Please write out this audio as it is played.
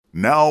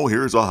Now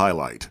here's a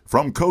highlight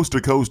from Coast to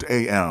Coast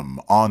AM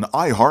on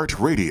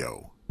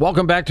iHeartRadio.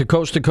 Welcome back to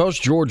Coast.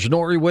 George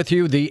Norrie with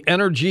you. The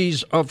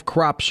energies of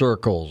crop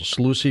circles.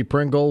 Lucy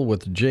Pringle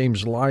with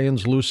James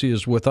Lyons. Lucy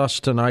is with us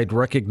tonight,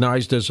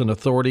 recognized as an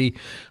authority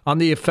on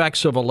the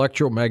effects of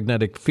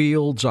electromagnetic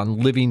fields on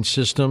living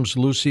systems.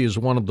 Lucy is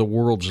one of the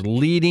world's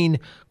leading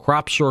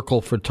crop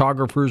circle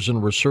photographers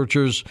and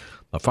researchers,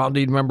 a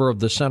founding member of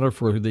the Center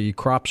for the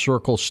Crop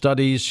Circle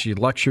Studies. She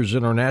lectures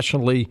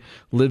internationally,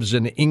 lives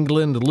in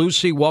England.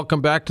 Lucy, welcome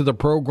back to the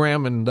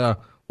program, and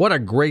what a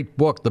great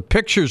book. The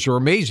pictures are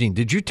amazing.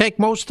 Did you take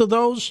most of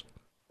those?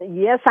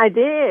 Yes, I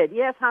did.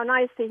 Yes, how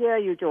nice to hear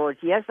you, George.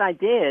 Yes, I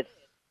did.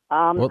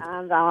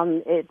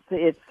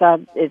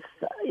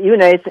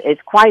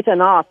 It's quite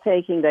an art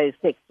taking those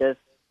pictures,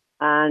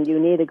 and you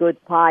need a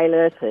good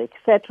pilot,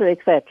 etc.,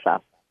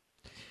 etc.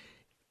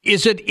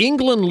 Is it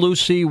England,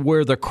 Lucy,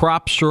 where the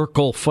crop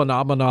circle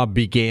phenomena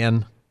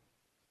began?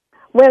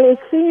 Well, it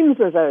seems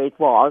as though it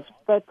was,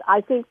 but I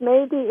think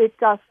maybe it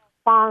just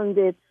found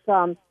its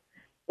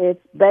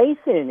base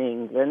in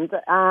England,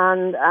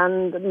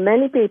 and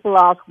many people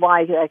ask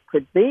why that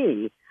could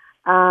be.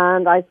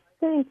 And I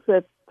think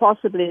that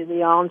possibly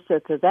the answer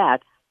to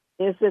that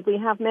is that we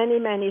have many,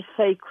 many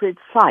sacred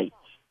sites.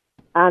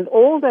 And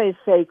all those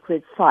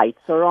sacred sites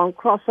are on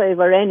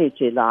crossover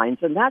energy lines,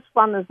 and that's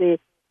one of the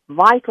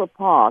vital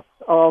parts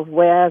of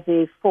where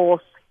the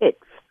force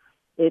hits.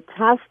 It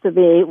has to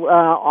be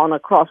on a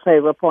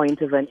crossover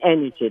point of an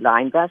energy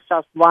line. That's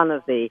just one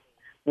of the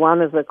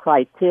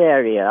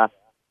criteria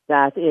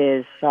that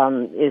is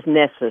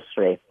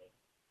necessary.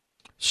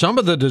 Some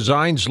of the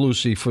designs,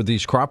 Lucy, for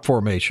these crop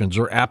formations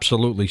are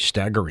absolutely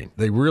staggering.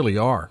 They really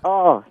are.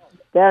 Oh,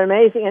 they're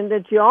amazing, and the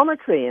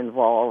geometry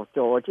involved,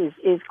 George,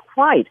 is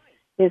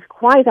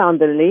quite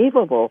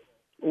unbelievable.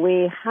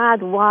 We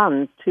had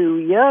one 2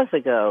 years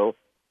ago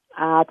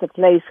at a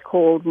place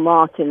called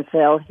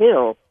Martinfell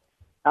Hill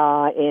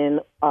in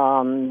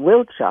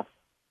Wiltshire.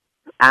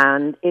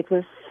 And it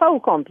was so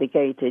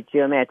complicated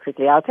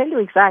geometrically. I'll tell you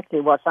exactly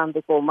what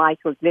somebody called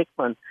Michael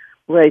Glickman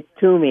wrote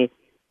to me.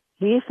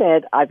 He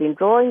said, I've been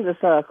drawing the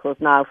circles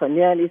now for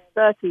nearly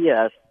 30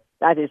 years.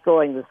 That is,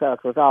 drawing the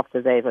circles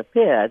after they've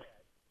appeared.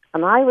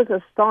 And I was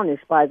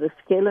astonished by the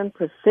skill and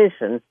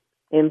precision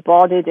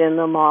embodied in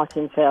the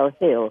Martinfell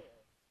Hill.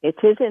 It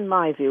is, in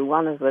my view,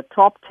 one of the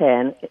top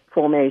 10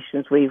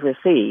 formations we've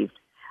received.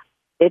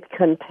 It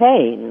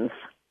contains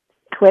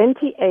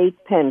 28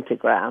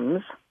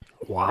 pentagrams,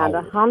 wow, and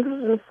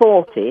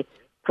 140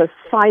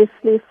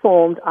 precisely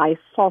formed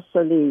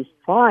isosceles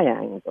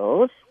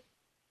triangles,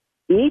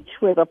 each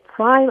with a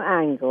prime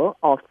angle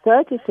of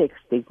 36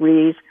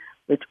 degrees,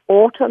 which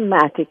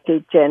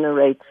automatically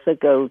generates a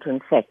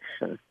golden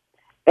section.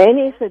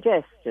 Any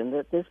suggestion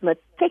that this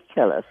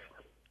meticulous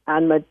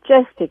and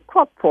majestic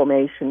crop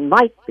formation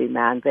might be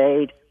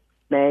man-made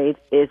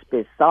is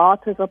bizarre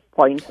to the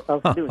point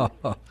of lunacy.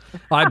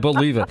 I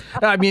believe it.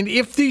 I mean,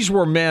 if these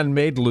were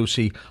man-made,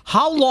 Lucy,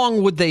 how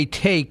long would they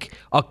take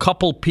a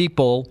couple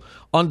people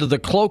under the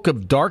cloak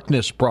of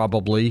darkness,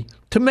 probably,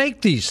 to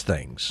make these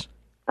things?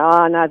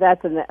 Now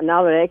that's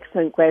another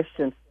excellent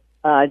question,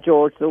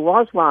 George. There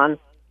was one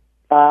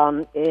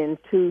in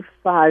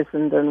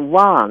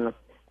 2001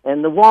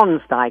 in the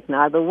Wansdyke.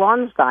 Now, the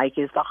Wansdyke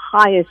is the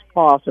highest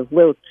part of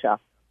Wiltshire.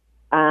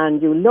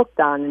 And you look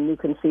down and you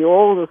can see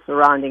all the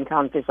surrounding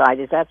countryside.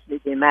 It's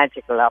absolutely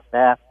magical up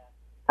there.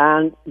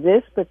 And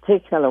this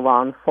particular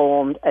one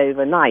formed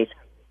overnight.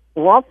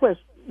 What was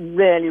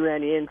really,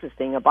 really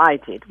interesting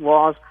about it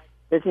was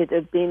that it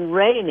had been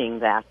raining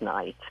that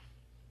night.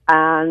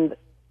 And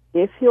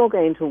if you're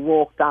going to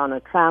walk down a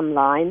tram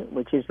line,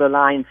 which is the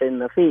lines in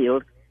the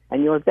field,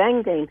 and you're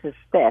then going to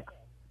step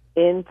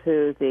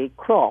into the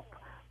crop,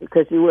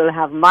 because you will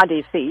have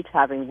muddy feet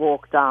having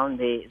walked down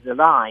the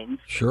lines.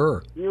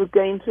 Sure. You're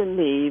going to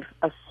leave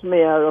a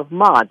smear of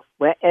mud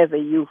wherever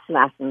you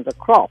flatten the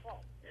crop.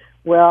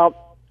 Well,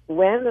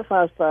 when the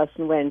first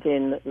person went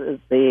in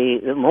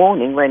the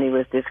morning when he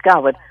was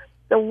discovered,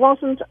 there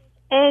wasn't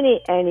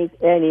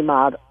any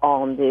mud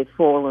on the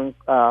fallen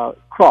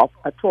crop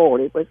at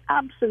all. It was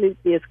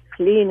absolutely as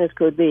clean as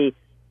could be.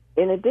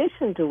 In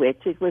addition to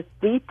which, it was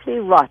deeply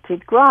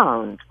rutted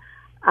ground.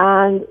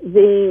 And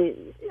there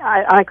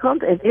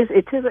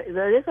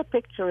is a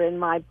picture in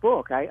my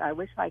book. I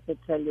wish I could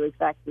tell you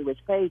exactly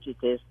which page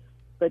it is,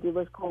 but it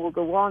was called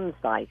The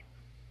Wansdyke.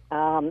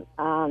 And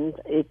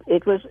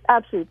it was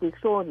absolutely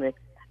extraordinary.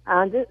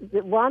 And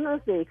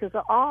because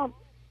there are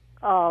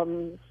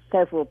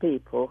several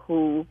people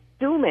who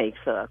do make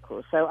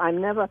circles, so I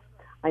never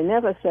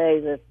say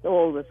that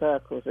all the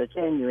circles are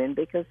genuine,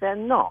 because they're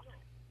not.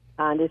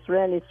 And it's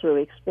really through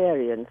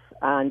experience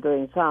and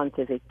doing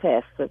scientific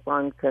tests that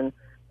one can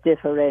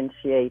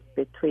differentiate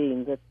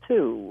between the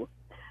two.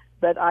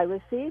 But I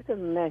received a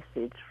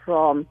message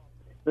from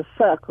the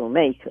circle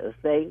makers,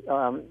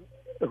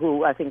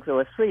 who I think there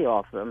were 3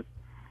 of them,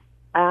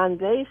 and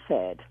they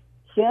said,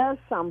 here's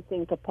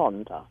something to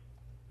ponder.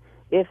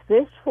 If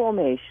this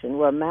formation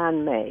were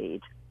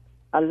man-made,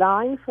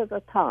 allowing for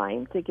the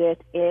time to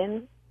get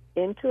in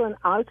into and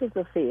out of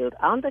the field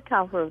under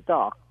cover of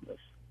darkness,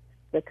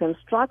 the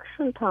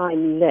construction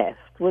time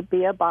left would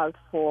be about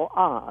 4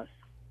 hours.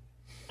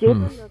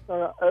 Given that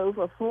there are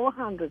over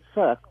 400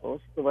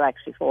 circles, there were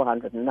actually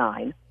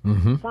 409,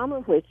 some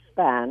of which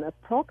span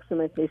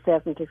approximately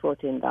 70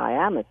 foot in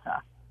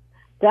diameter,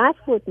 that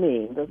would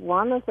mean that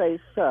one of those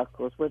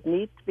circles would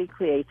need to be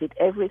created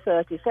every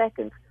 30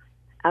 seconds.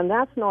 And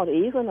that's not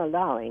even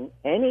allowing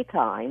any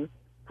time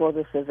for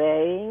the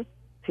surveying,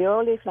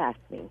 purely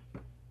flattening.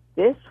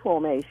 This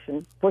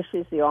formation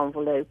pushes the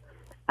envelope,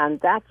 and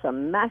that's a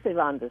massive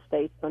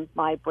understatement.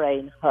 My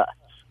brain hurts.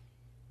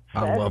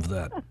 I love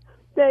that.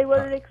 They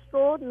were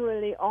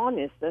extraordinarily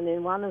honest, and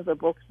in one of the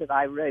books that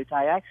I wrote,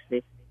 I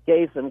actually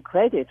gave them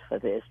credit for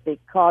this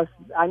because,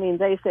 I mean,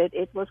 they said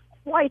it was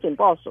quite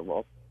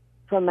impossible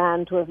for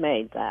man to have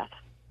made that.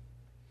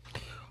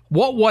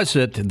 What was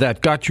it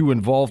that got you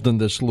involved in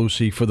this,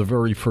 Lucy, for the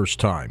very first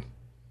time?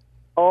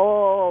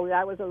 Oh,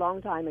 that was a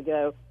long time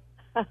ago.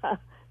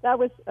 That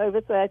was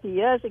over 30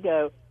 years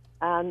ago,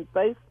 and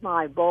both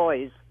my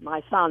boys,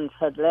 my sons,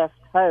 had left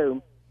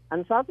home,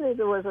 and suddenly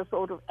there was a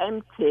sort of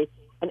an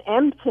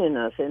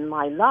emptiness in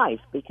my life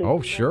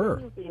because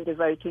you've been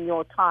devoting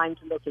your time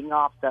to looking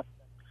after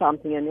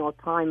something, and your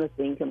time has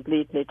been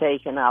completely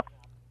taken up,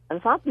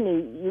 and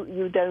suddenly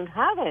you don't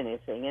have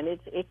anything, and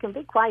it can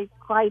be quite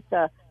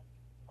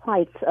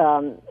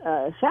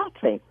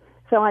shattering.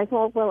 So I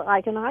thought, well,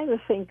 I can either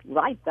sink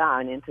right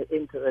down into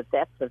the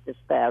depths of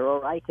despair,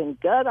 or I can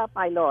gird up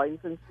my loins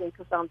and think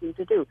of something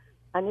to do.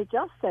 And it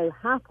just so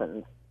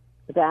happened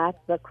that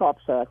the crop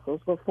circles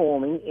were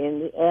forming in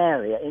the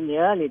area in the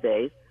early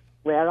days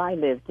where I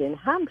lived in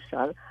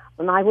Hampshire,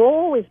 and I've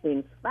always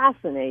been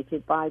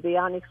fascinated by the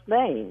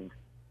unexplained.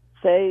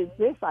 So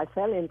I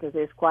fell into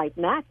this quite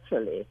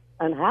naturally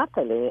and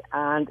happily,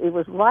 and it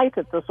was right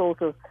at the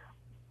sort of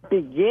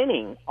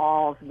beginning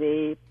of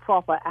the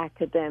proper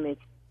academic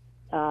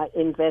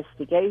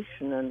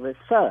investigation and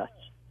research,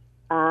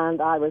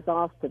 and I was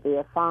asked to be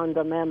a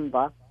founder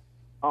member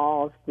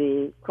of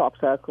the Crop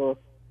Circle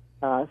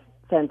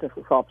Center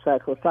for Crop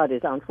Circle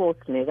Studies.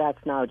 Unfortunately,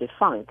 that's now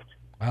defunct.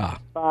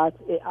 But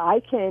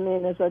I came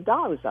in as a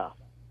dowser,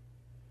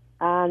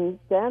 and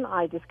then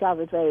I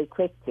discovered very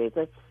quickly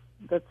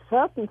that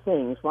certain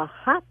things were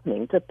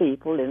happening to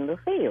people in the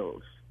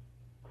fields.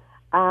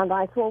 And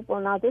I thought, well,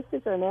 now this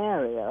is an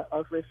area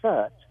of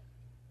research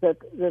that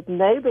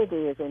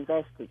nobody is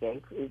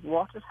investigating, is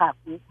what is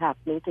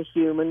happening to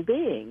human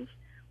beings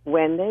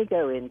when they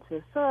go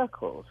into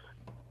circles.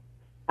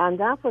 And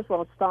that was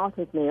what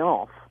started me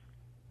off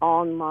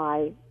on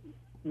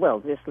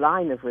this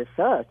line of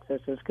research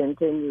that has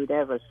continued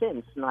ever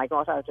since. And I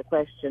got out a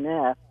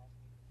questionnaire,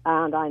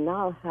 and I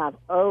now have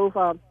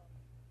over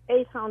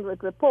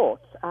 800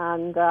 reports,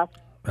 and that's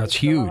it's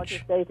huge. The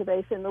largest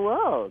database in the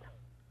world.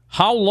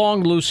 How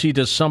long, Lucy,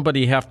 does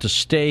somebody have to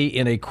stay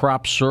in a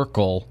crop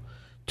circle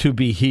to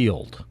be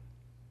healed?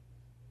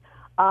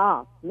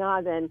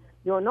 Now then,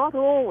 you're not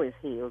always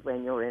healed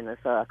when you're in a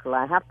circle.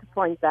 I have to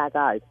point that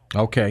out.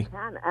 Okay. You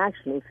can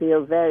actually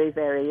feel very,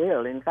 very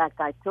ill. In fact,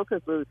 I took a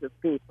group of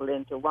people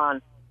into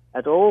one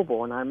at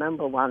Auburn, I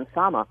remember one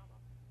summer,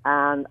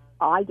 and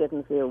I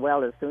didn't feel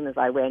well as soon as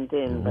I went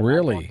in. But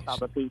really?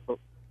 Other people.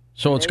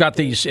 So it's got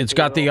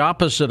the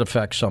opposite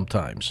effect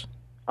sometimes.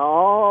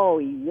 Oh,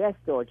 yes,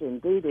 George,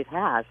 indeed it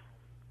has.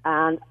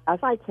 And as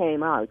I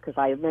came out, because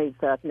I made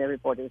certain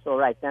everybody was all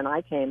right, then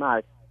I came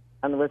out,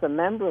 and there was a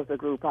member of the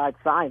group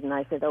outside, and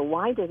I said, oh,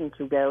 why didn't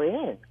you go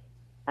in?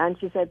 And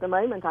she said, the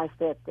moment I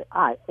stepped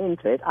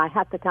into it, I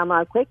had to come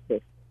out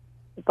quickly.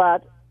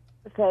 But,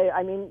 so,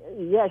 I mean,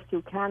 yes,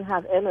 you can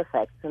have ill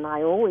effects, and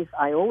I always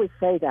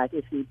say that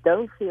if you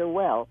don't feel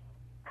well,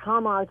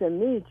 come out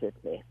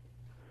immediately.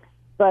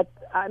 But,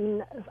 I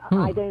mean,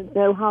 I don't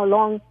know how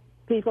long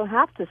people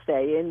have to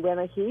stay in when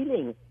a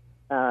healing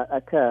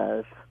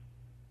occurs.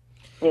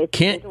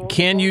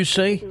 Can you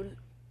say,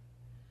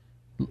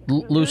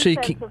 Lucy?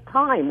 Sense of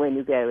time when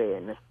you go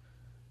in.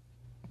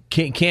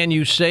 Can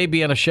you say,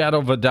 beyond a shadow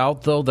of a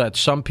doubt, though, that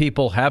some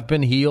people have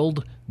been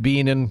healed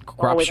being in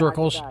crop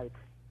circles? A doubt.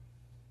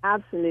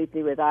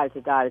 Absolutely, without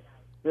a doubt.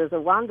 There's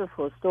a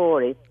wonderful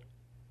story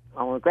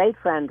of a great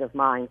friend of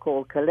mine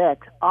called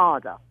Colette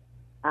Arder,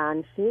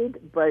 and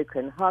she'd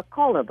broken her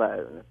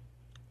collarbone,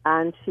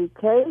 and she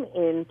came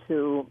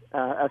into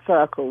a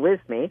circle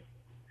with me.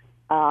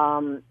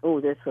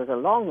 This was a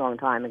long, long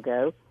time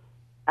ago,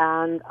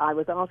 and I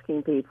was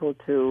asking people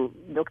to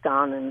look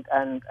down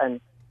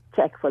and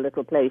check for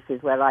little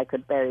places where I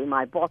could bury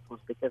my bottles,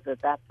 because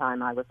at that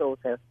time I was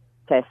also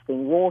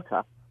testing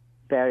water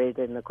buried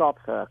in the crop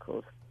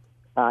circles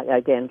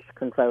against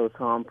controlled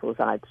samples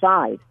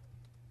outside.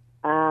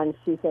 And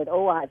she said,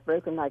 oh, I've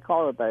broken my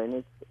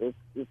collarbone.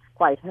 It's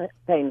quite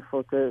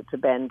painful to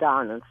bend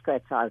down and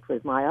stretch out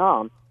with my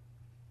arm.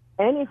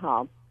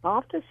 Anyhow,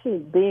 after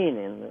she'd been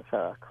in the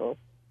circle,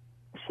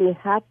 she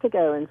had to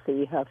go and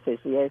see her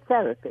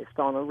physiotherapist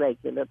on a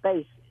regular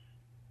basis.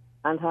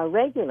 And her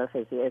regular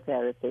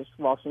physiotherapist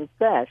wasn't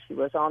there. She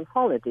was on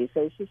holiday,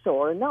 so she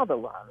saw another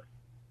one.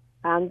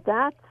 And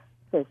that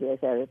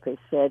physiotherapist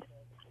said,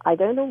 I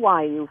don't know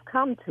why you've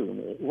come to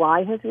me.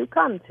 Why have you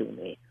come to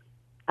me?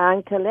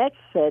 And Colette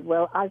said,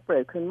 well, I've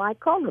broken my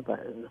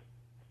collarbone.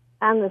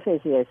 And the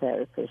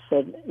physiotherapist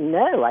said,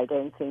 no, I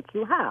don't think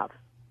you have.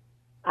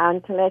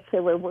 And Colette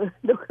said, well,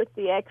 look at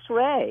the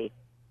X-ray.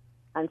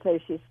 And so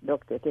she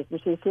looked at it and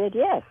she said,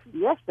 yes,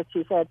 but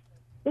she said,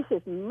 this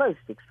is most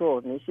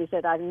extraordinary. She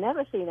said, I've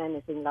never seen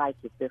anything like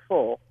it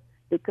before,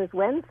 because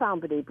when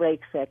somebody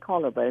breaks their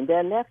collarbone,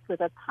 they're left with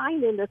a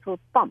tiny little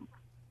bump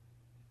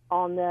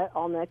on their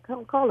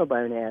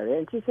collarbone area.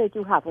 And she said,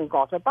 you haven't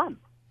got a bump.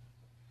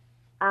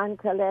 And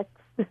Colette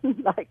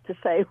liked to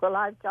say, well,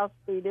 I've just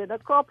been in a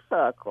crop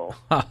circle.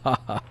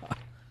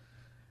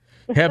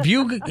 Have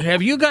you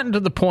gotten to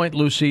the point,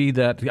 Lucy,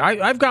 that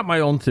I've got my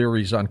own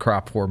theories on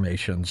crop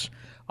formations.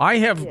 I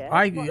have.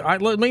 Yeah.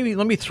 Let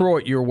me throw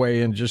it your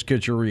way and just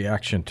get your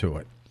reaction to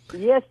it.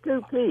 Yes,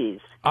 do please.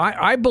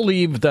 I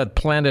believe that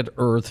planet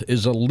Earth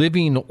is a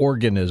living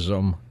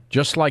organism,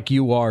 just like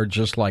you are,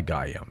 just like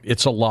I am.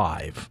 It's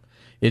alive.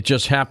 It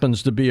just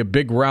happens to be a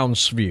big round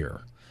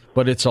sphere,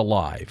 but it's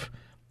alive.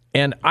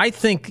 And I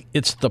think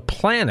it's the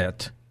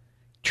planet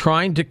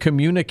trying to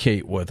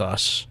communicate with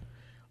us.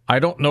 I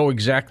don't know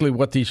exactly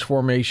what these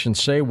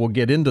formations say. We'll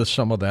get into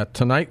some of that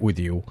tonight with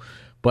you.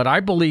 But I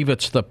believe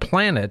it's the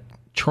planet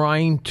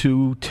trying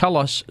to tell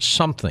us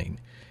something.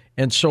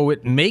 And so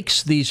it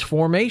makes these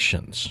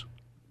formations.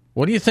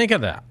 What do you think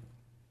of that?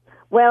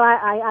 Well,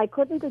 I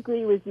couldn't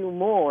agree with you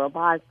more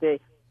about the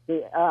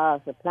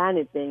Earth, the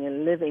planet being a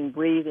living,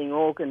 breathing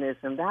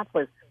organism. That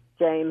was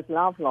James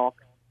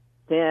Lovelock's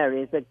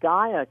theory, the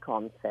Gaia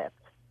concept,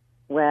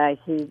 where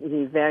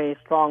he very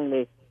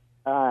strongly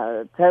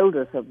told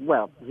us of,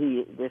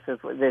 this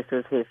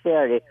was his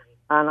theory,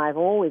 and I've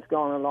always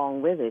gone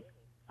along with it.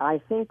 I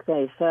think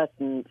they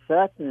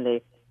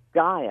certainly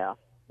Gaia,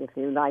 if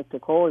you like to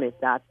call it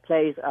that,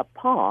 plays a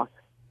part,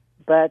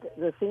 but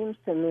there seems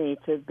to me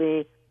to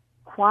be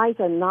quite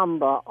a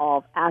number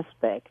of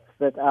aspects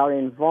that are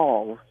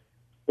involved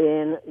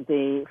in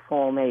the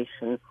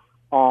formation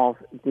of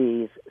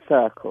these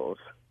circles.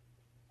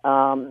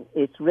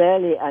 It's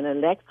really an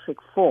electric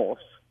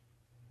force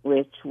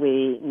which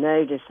we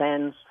know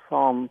descends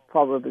from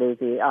probably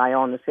the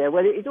ionosphere.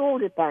 Well, it all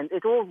depends.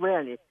 It all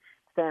really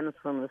stems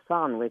from the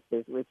sun, which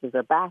is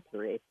a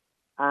battery.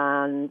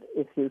 And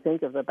if you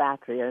think of the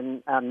battery,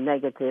 a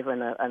negative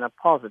and a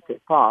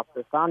positive part,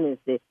 the sun is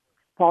the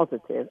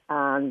positive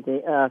and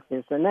the earth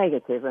is the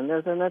negative. And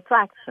there's an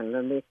attraction,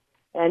 and the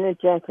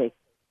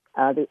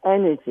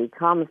energy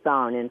comes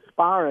down in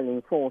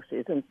spiraling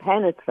forces and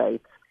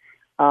penetrates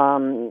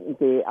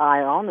the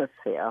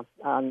ionosphere,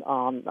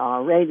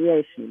 our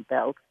radiation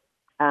belt,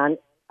 and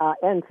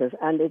enters.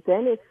 And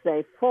then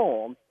they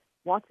form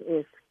what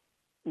is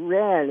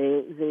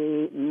really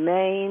the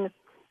main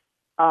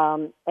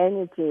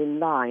energy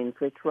lines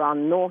which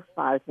run north,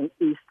 south, and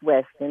east,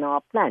 west in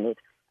our planet.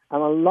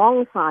 And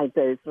alongside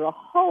those,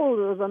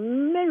 there's a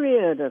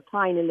myriad of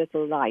tiny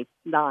little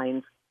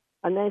lines,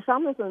 and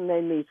some of them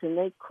they meet and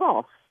they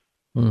cross.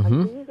 Mm-hmm.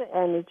 And these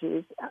are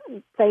energies,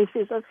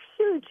 places of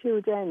huge,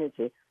 huge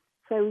energy.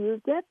 So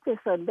you get this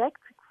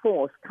electric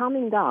force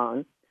coming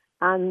down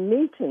and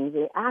meeting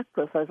the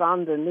aquifers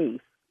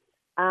underneath.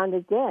 And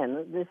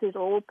again, this is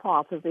all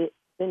part of the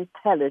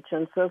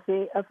intelligence of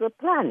the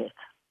planet.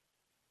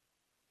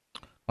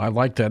 I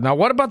like that. Now,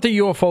 what about the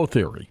UFO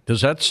theory?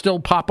 Does that still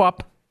pop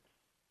up?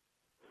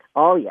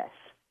 Oh, yes.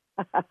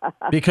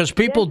 Because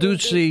people do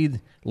see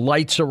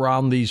lights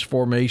around these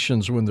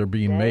formations when they're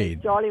being made.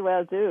 They jolly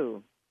well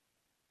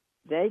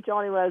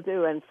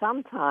do. And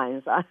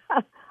sometimes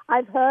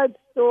I've heard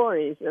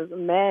stories of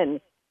men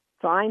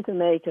trying to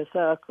make a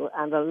circle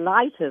and a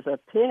light has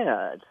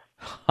appeared.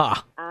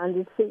 Ha.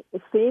 And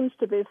it seems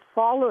to be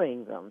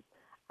following them.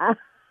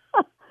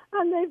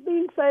 And they've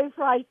been so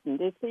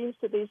frightened. It seems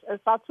to be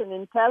such an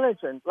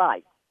intelligent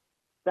light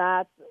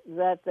that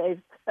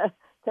they've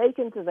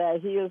taken to their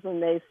heels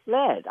and they've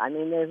fled. I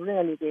mean, they've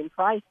really been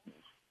frightened.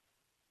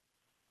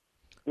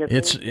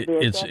 It's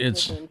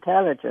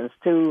intelligence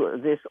to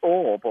this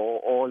orb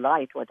or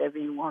light, whatever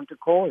you want to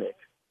call it.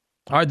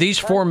 Are these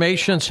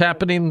formations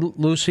happening,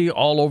 Lucy,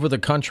 all over the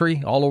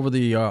country, all over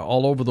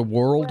the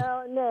world?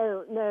 Well,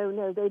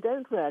 no, they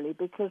don't really,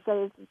 because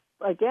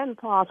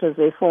part of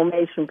the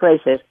formation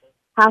process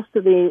has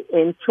to be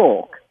in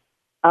chalk,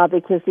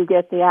 because you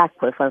get the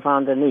aquifers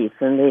underneath,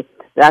 and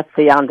that's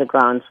the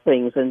underground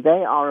springs, and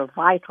they are a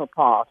vital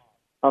part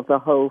of the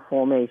whole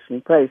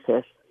formation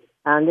process.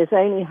 And this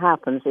only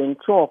happens in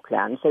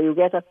chalkland, so you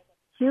get a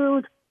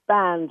huge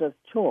band of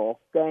chalk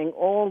going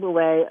all the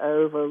way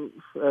over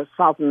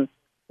southern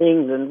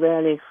England,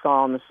 really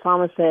from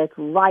Somerset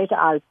right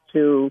out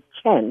to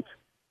Kent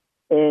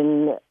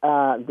in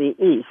the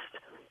east.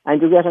 And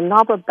you get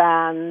another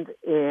band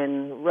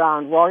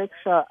round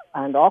Warwickshire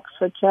and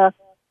Oxfordshire,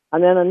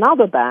 and then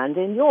another band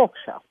in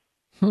Yorkshire.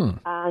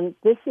 And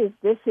this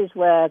is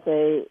where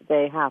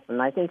they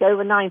happen. I think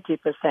over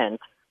 90%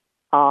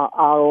 are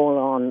all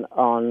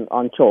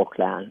on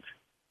chalkland.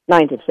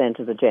 90%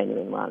 of the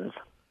genuine ones.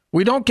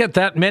 We don't get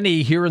that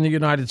many here in the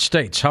United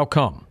States. How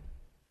come?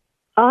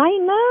 I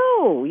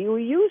know, you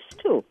used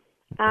to.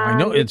 I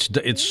know, it's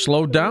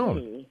slowed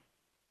down.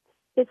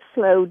 It's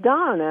slowed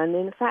down, and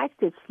in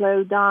fact, it's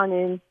slowed down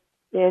in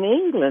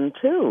England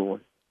too.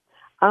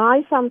 And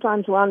I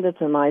sometimes wonder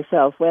to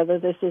myself whether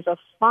this is a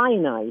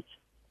finite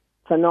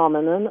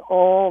phenomenon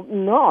or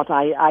not.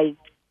 I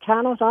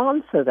cannot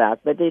answer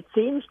that, but it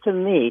seems to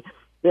me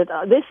that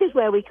this is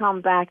where we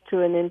come back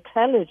to an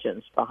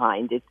intelligence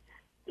behind it,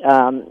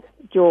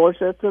 George,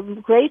 that the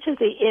greater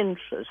the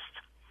interest,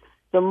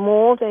 the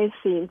more they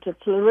seem to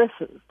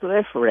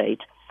proliferate.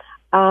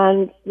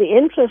 And the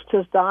interest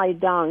has died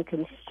down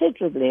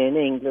considerably in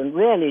England,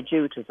 really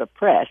due to the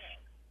press,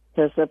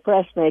 because the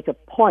press make a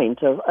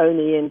point of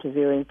only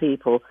interviewing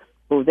people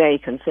who they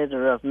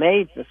consider have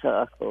made the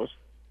circles.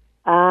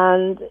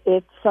 And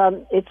it's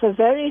a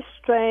very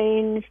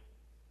strange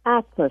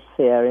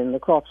atmosphere in the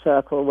crop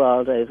circle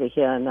world over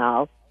here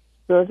now.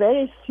 There are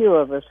very few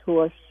of us who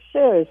are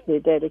seriously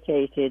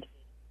dedicated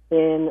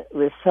in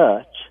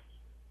research.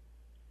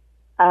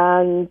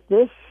 And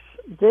this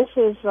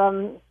is,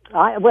 in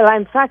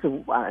fact,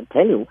 I'll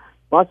tell you,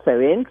 what's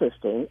very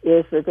interesting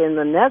is that in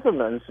the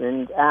Netherlands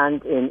and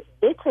in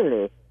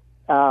Italy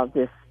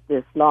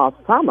this last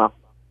summer,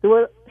 there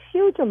were a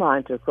huge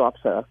amount of crop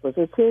circles.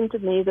 It seemed to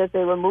me that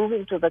they were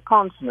moving to the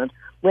continent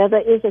where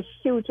there is a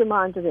huge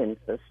amount of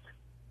interest.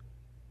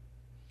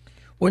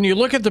 When you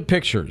look at the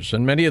pictures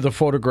and many of the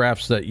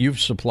photographs that you've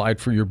supplied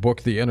for your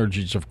book, The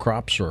Energies of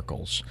Crop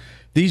Circles,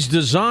 these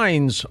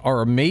designs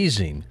are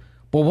amazing.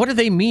 But what do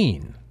they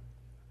mean?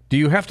 Do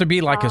you have to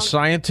be like a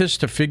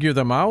scientist to figure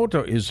them out,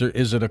 or is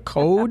it a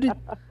code?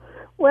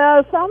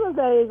 Well, some are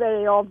very,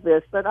 very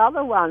obvious, but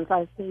other ones,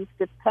 I think,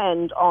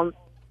 depend on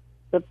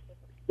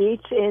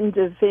each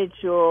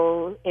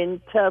individual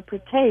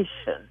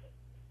interpretation.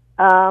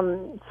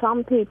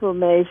 Some people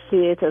may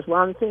see it as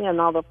one thing,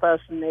 another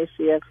person may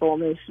see a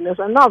formation as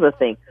another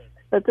thing.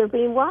 But there have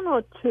been one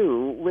or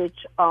two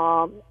which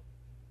are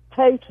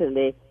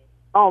totally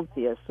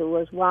obvious. There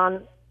was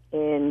one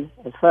in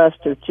the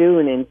 1st of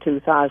June in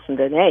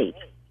 2008,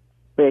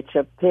 which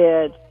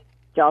appeared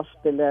just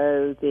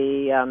below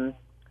the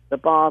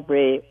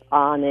Barbary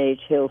Iron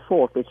Age hill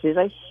fort, which is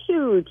a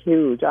huge,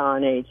 huge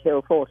Iron Age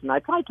hill fort. And I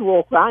tried to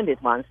walk around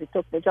it once. It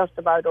took me just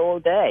about all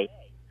day.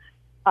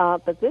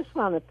 But this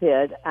one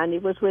appeared, and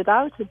it was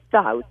without a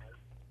doubt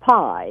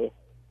pi,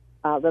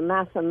 the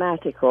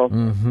mathematical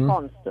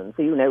constant,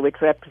 which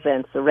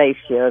represents the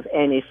ratio of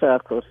any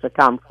circle's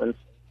circumference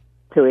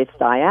to its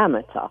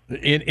diameter.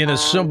 In a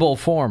symbol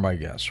form, I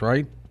guess,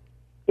 right?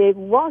 It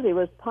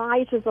was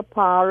pi to the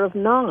power of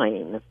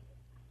 9.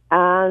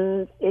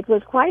 And it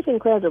was quite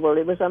incredible.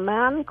 It was a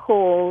man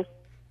called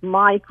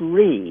Mike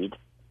Reed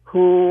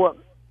who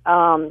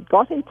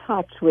got in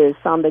touch with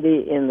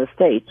somebody in the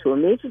States, who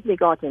immediately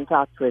got in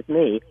touch with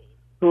me,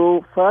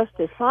 who first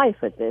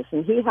deciphered this,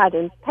 and he had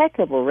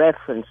impeccable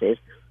references.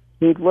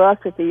 He'd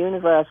worked at the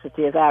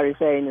University of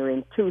Arizona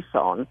in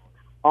Tucson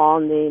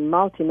on the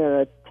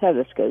multi-mirror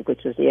telescope,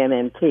 which was the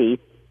MMT,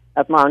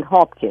 at Mount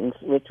Hopkins,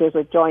 which was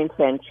a joint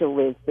venture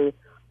with the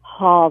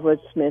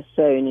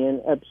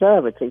Harvard-Smithsonian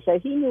Observatory. So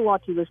he knew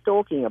what he was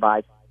talking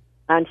about,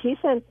 and he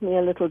sent me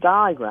a little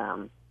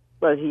diagram.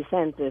 Well, he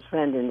sent his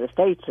friend in the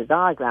States a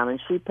diagram, and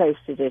she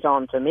posted it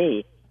on to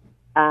me.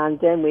 And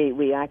then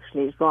we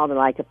actually, it's rather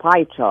like a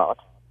pie chart,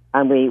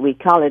 and we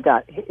colored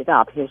it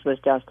up. His was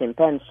just in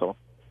pencil.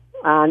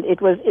 And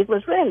it was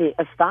really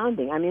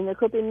astounding. I mean, there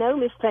could be no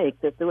mistake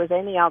that there was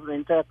any other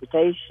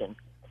interpretation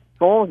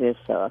for this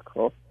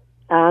circle.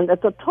 And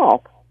at the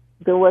top,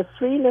 there were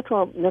three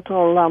little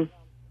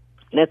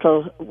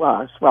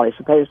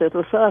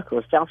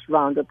circles just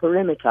round the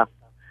perimeter.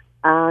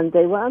 And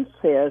they weren't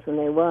spheres and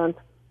they weren't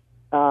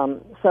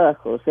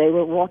circles. They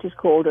were what is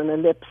called an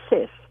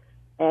ellipsis,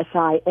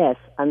 S-I-S,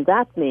 and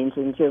that means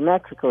in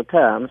geometrical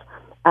terms,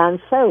 and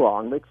so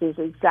on, which is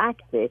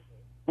exactly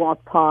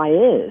what pi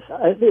is.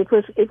 It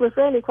was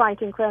really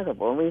quite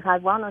incredible. And we've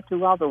had one or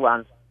two other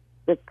ones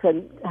that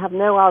can have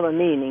no other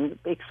meaning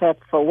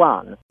except for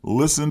one.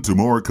 Listen to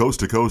more Coast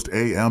to Coast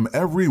AM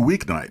every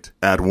weeknight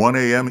at 1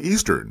 a.m.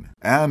 Eastern,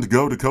 and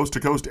go to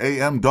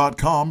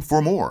coasttocoastam.com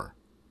for more.